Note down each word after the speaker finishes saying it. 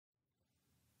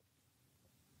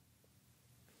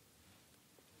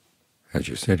As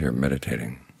you sit here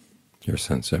meditating, your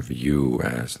sense of you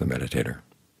as the meditator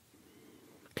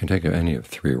can take any of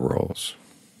three roles,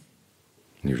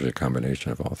 usually a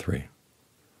combination of all three.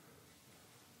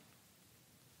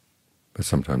 But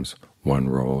sometimes one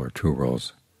role or two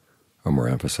roles are more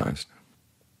emphasized.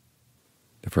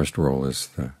 The first role is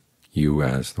the you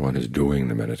as the one who's doing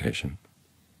the meditation.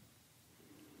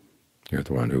 You're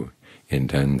the one who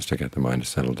intends to get the mind to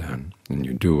settle down, and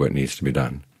you do what needs to be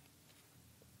done,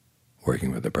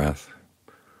 working with the breath,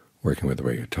 working with the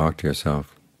way you talk to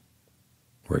yourself,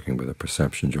 working with the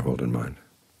perceptions you hold in mind.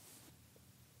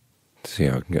 See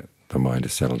how you can get the mind to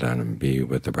settle down and be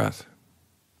with the breath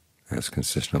as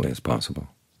consistently as possible,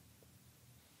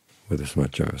 with as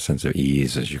much of a sense of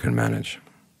ease as you can manage.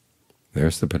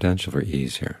 There's the potential for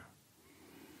ease here.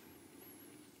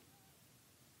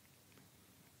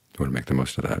 You want to make the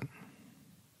most of that.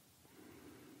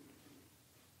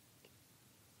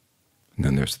 And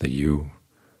then there's the you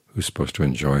who's supposed to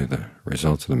enjoy the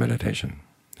results of the meditation,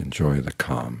 enjoy the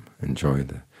calm, enjoy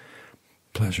the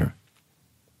pleasure,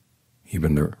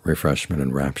 even the refreshment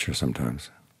and rapture sometimes.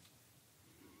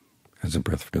 As the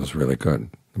breath feels really good,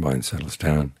 the mind settles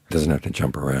down. It doesn't have to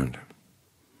jump around.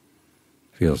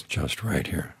 It feels just right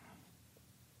here.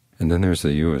 And then there's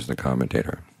the you as the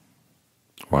commentator,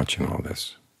 watching all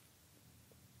this,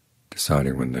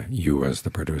 deciding when the you as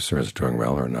the producer is doing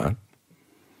well or not,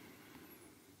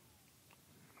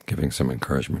 giving some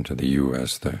encouragement to the you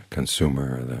as the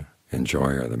consumer or the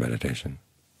enjoyer of the meditation,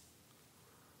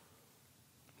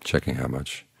 checking how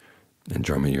much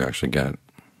enjoyment you actually get,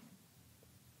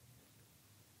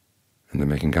 and then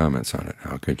making comments on it.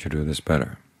 How could you do this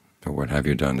better? Or what have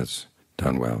you done that's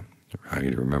done well? Or how do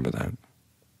you remember that?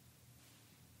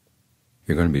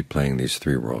 You're going to be playing these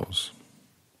three roles.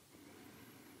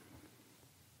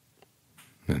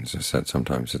 And as I said,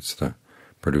 sometimes it's the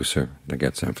producer that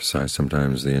gets emphasized,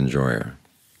 sometimes the enjoyer,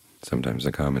 sometimes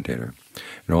the commentator.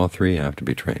 And all three have to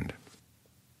be trained.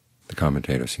 The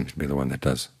commentator seems to be the one that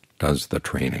does the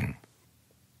training,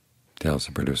 tells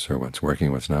the producer what's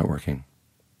working, what's not working.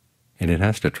 And it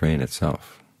has to train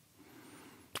itself,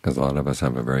 because a lot of us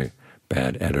have a very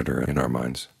bad editor in our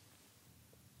minds.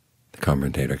 The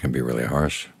commentator can be really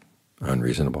harsh,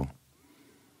 unreasonable.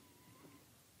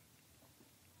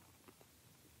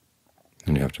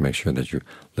 And you have to make sure that you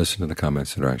listen to the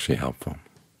comments that are actually helpful,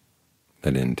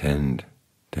 that intend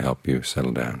to help you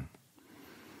settle down.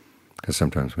 Because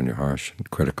sometimes when you're harsh and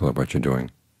critical of what you're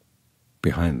doing,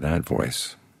 behind that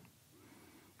voice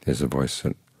is a voice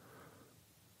that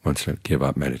wants to give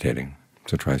up meditating,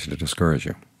 so it tries to discourage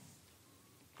you.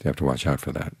 You have to watch out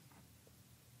for that.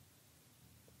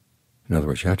 In other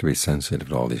words, you have to be sensitive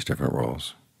to all these different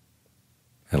roles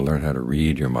and learn how to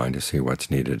read your mind to see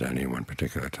what's needed at any one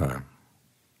particular time.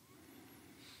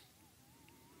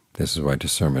 This is why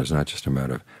discernment is not just a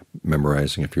matter of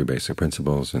memorizing a few basic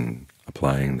principles and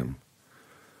applying them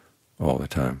all the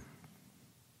time,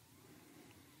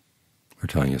 or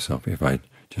telling yourself, if I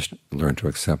just learn to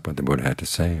accept what the Buddha had to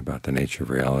say about the nature of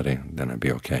reality, then I'd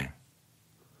be okay.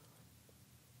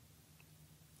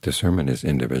 Discernment is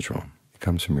individual. It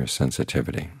comes from your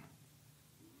sensitivity,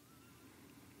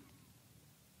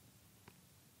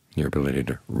 your ability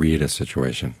to read a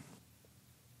situation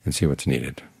and see what's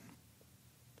needed.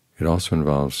 It also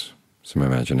involves some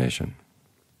imagination.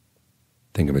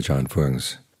 Think of Ajahn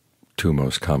Fuang's two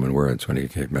most common words when he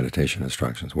gave meditation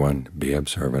instructions. One, be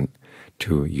observant.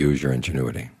 Two, use your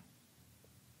ingenuity.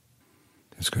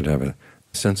 It's good to have a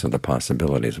sense of the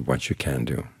possibilities of what you can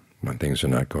do when things are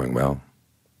not going well.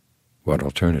 What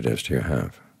alternatives do you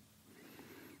have?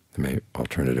 There may be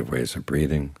alternative ways of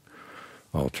breathing,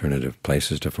 alternative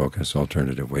places to focus,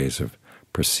 alternative ways of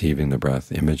perceiving the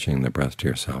breath, imaging the breath to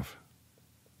yourself.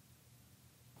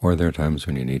 Or there are times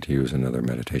when you need to use another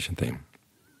meditation theme,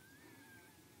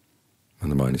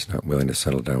 when the mind is not willing to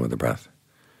settle down with the breath.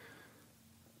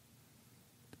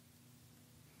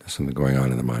 There's something going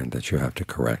on in the mind that you have to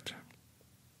correct,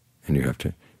 and you have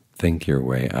to think your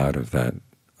way out of that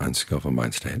unskillful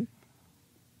mind state.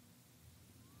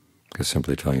 Because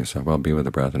simply telling yourself, well, be with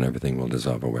the breath and everything will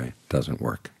dissolve away, doesn't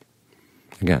work.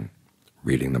 Again,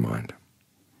 reading the mind,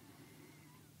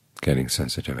 getting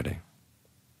sensitivity,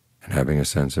 and having a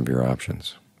sense of your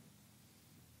options.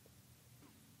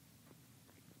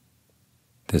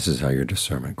 This is how your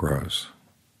discernment grows.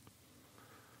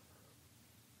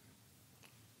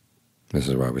 This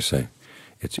is why we say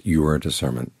it's your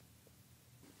discernment.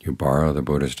 You borrow the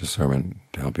Buddha's discernment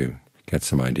to help you get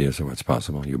some ideas of what's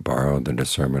possible. You borrow the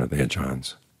discernment of the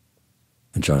Ajahns.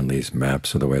 Ajahn leaves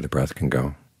maps of the way the breath can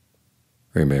go.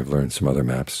 Or you may have learned some other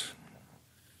maps.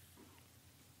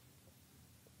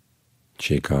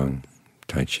 Qigong,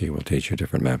 Tai Chi will teach you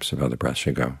different maps of how the breath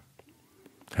should go,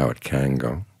 how it can go,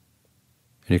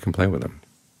 and you can play with them.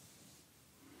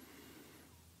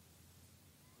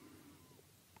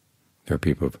 There are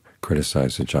people who have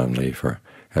criticized Ajaan Lee for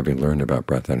having learned about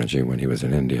breath energy when he was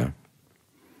in India,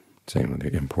 saying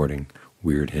they're importing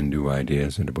weird Hindu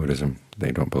ideas into Buddhism.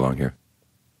 They don't belong here.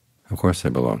 Of course they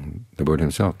belong. The Buddha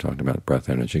himself talked about breath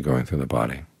energy going through the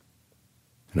body,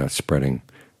 spreading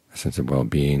a sense of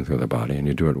well-being through the body, and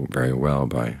you do it very well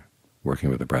by working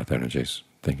with the breath energies,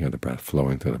 thinking of the breath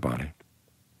flowing through the body.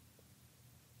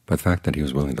 But the fact that he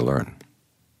was willing to learn,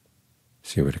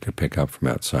 see what he could pick up from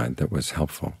outside that was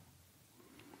helpful,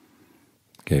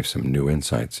 gave some new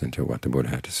insights into what the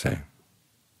Buddha had to say.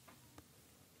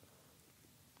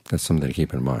 That's something to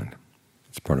keep in mind.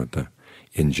 It's part of the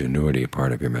ingenuity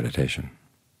part of your meditation.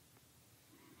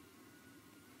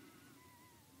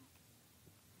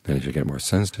 And as you get more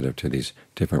sensitive to these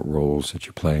different roles that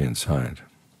you play inside,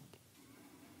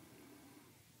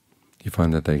 you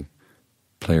find that they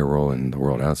play a role in the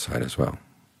world outside as well,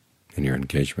 in your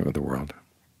engagement with the world.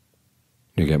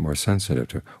 You get more sensitive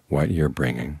to what you're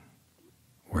bringing,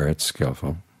 where it's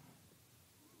skillful,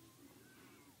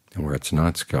 and where it's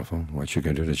not skillful, what you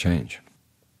can do to change.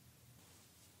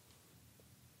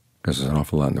 Because there's an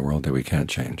awful lot in the world that we can't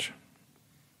change.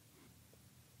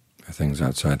 There are things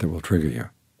outside that will trigger you.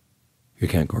 You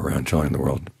can't go around telling the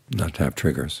world not to have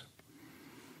triggers.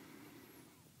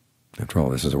 After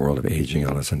all, this is a world of aging,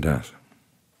 illness, and death.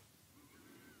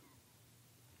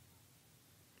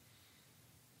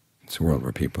 It's a world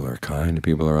where people are kind and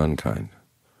people are unkind.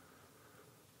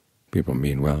 People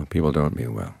mean well, people don't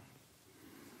mean well.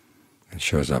 It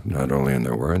shows up not only in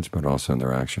their words, but also in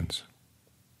their actions.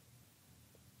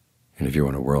 And if you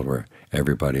want a world where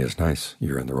everybody is nice,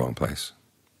 you're in the wrong place.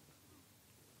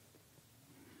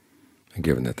 And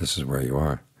given that this is where you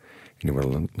are, and you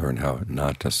want to learn how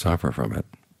not to suffer from it,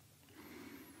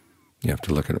 you have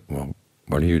to look at, well,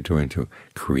 what are you doing to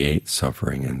create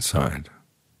suffering inside?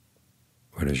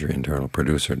 What is your internal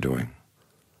producer doing?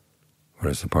 What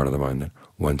is the part of the mind that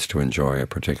wants to enjoy a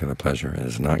particular pleasure and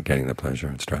is not getting the pleasure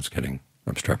and starts getting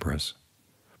obstreperous?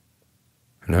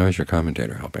 And how is your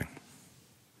commentator helping?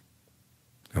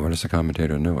 And what does the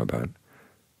commentator know about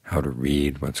how to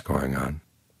read what's going on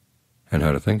and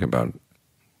how to think about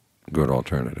good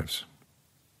alternatives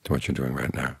to what you're doing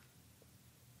right now?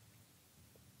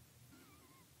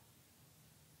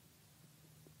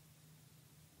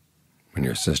 When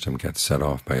your system gets set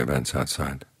off by events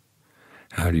outside,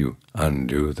 how do you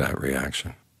undo that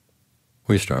reaction?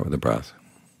 We start with the breath.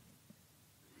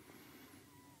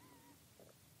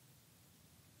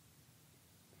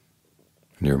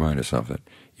 And you remind yourself that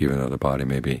even though the body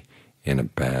may be in a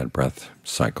bad breath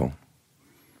cycle,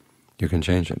 you can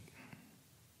change it.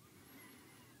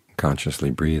 Consciously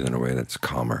breathe in a way that's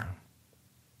calmer.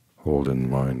 Hold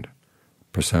in mind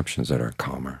perceptions that are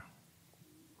calmer.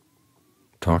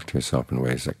 Talk to yourself in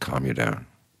ways that calm you down.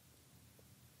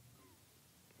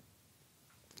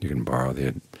 You can borrow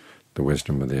the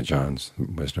wisdom of the Ajaans,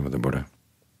 the wisdom of the Buddha,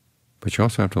 but you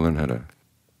also have to learn how to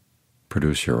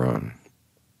produce your own.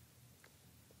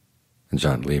 And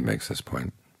Ajaan Lee makes this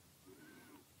point.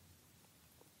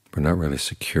 We're not really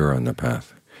secure on the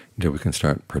path until we can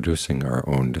start producing our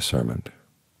own discernment.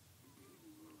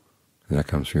 And that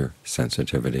comes from your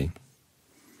sensitivity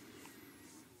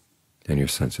and your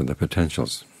sense of the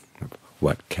potentials of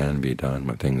what can be done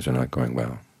when things are not going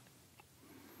well.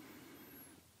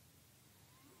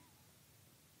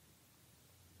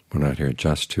 We're not here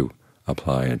just to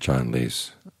apply Ajaan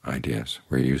Lee's ideas.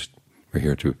 We're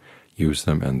here to use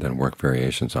them and then work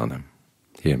variations on them.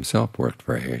 He himself worked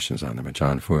variations on them.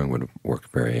 Ajaan Fuang would have worked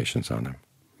variations on them.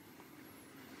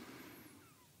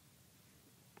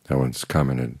 I once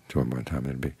commented to him one time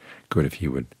that it would be good if he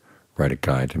would write a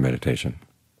guide to meditation.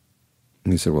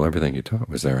 And he said, well, everything he taught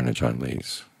was there in Ajaan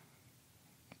Lee's,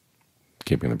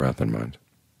 keeping the breath in mind.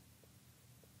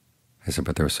 I said,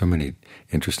 but there were so many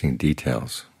interesting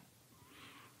details,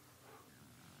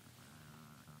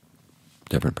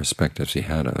 different perspectives he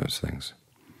had on those things.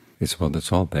 He said, well,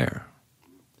 that's all there.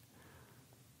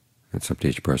 It's up to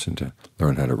each person to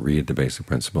learn how to read the basic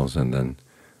principles and then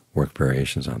work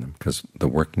variations on them, because the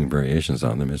working variations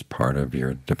on them is part of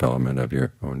your development of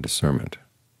your own discernment.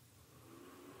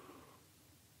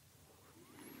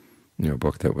 A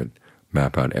book that would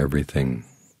map out everything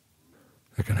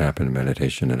that can happen in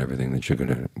meditation and everything that you're going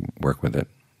to work with it,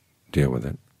 deal with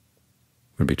it,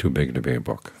 would be too big to be a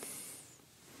book.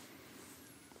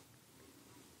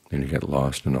 And you get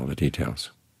lost in all the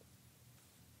details.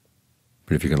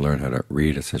 But if you can learn how to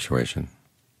read a situation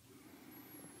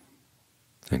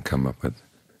and come up with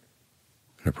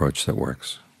an approach that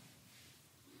works.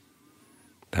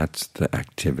 That's the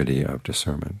activity of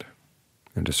discernment.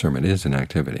 And discernment is an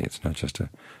activity. It's not just a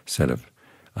set of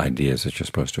ideas that you're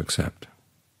supposed to accept.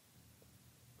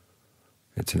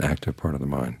 It's an active part of the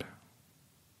mind.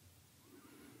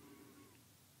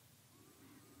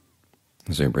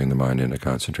 As you bring the mind into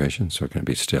concentration so it can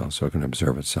be still, so it can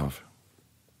observe itself.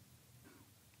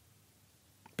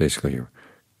 Basically, you're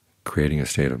creating a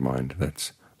state of mind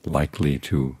that's likely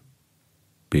to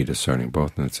be discerning,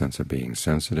 both in the sense of being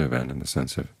sensitive and in the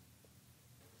sense of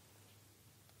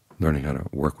learning how to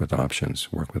work with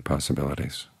options, work with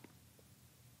possibilities.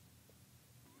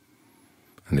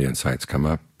 And the insights come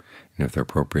up, and if they're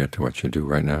appropriate to what you do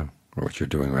right now, or what you're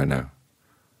doing right now,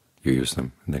 you use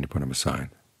them, and then you put them aside.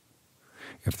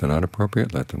 If they're not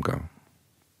appropriate, let them go.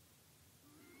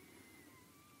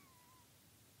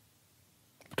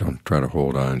 Don't try to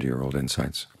hold on to your old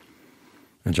insights.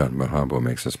 And John Mahabua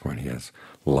makes this point. He has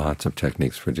lots of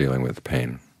techniques for dealing with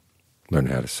pain. Learn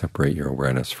how to separate your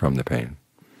awareness from the pain.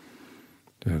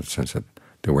 In the sense that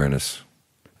the awareness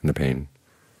and the pain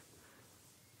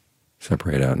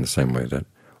separate out in the same way that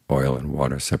oil and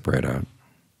water separate out,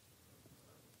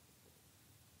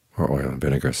 or oil and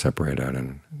vinegar separate out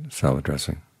in salad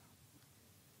dressing.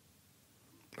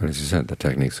 But as he said, the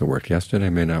techniques that worked yesterday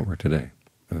may not work today.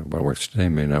 What works today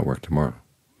may not work tomorrow.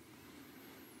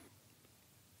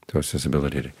 So it's this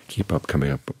ability to keep up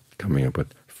coming up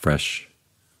with fresh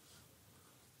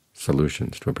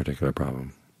solutions to a particular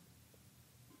problem.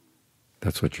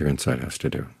 That's what your insight has to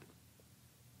do.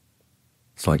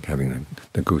 It's like having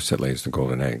the goose that lays the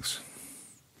golden eggs.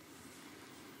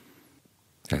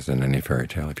 As in any fairy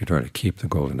tale, if you try to keep the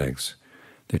golden eggs,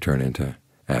 they turn into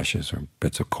ashes or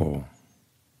bits of coal.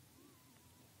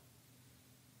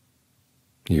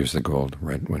 You use the gold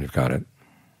right when you've got it,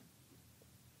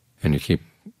 and you keep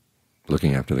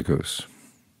looking after the goose,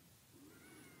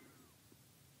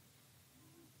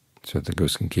 so that the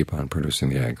goose can keep on producing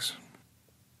the eggs.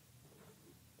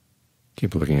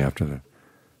 Keep looking after the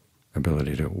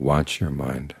ability to watch your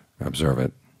mind, observe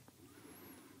it,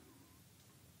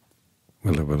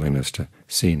 with a willingness to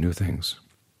see new things,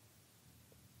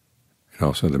 and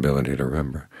also the ability to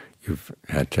remember. You've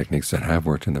had techniques that have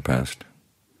worked in the past.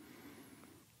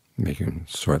 You can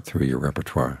sort through your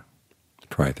repertoire,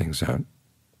 try things out,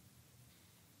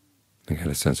 and get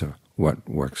a sense of what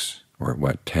works or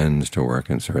what tends to work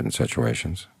in certain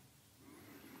situations.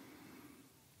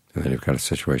 And then you've got a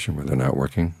situation where they're not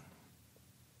working.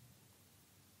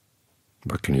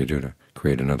 What can you do to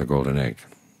create another golden egg?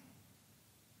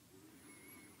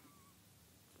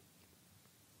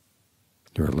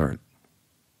 You're alert.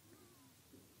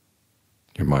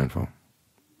 You're mindful.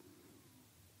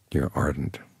 You're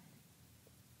ardent.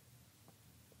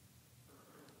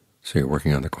 So you're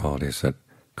working on the qualities that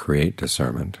create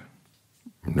discernment,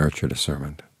 nurture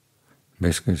discernment.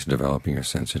 Basically, it's developing your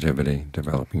sensitivity,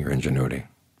 developing your ingenuity.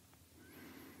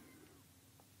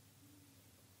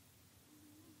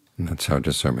 And that's how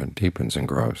discernment deepens and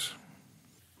grows.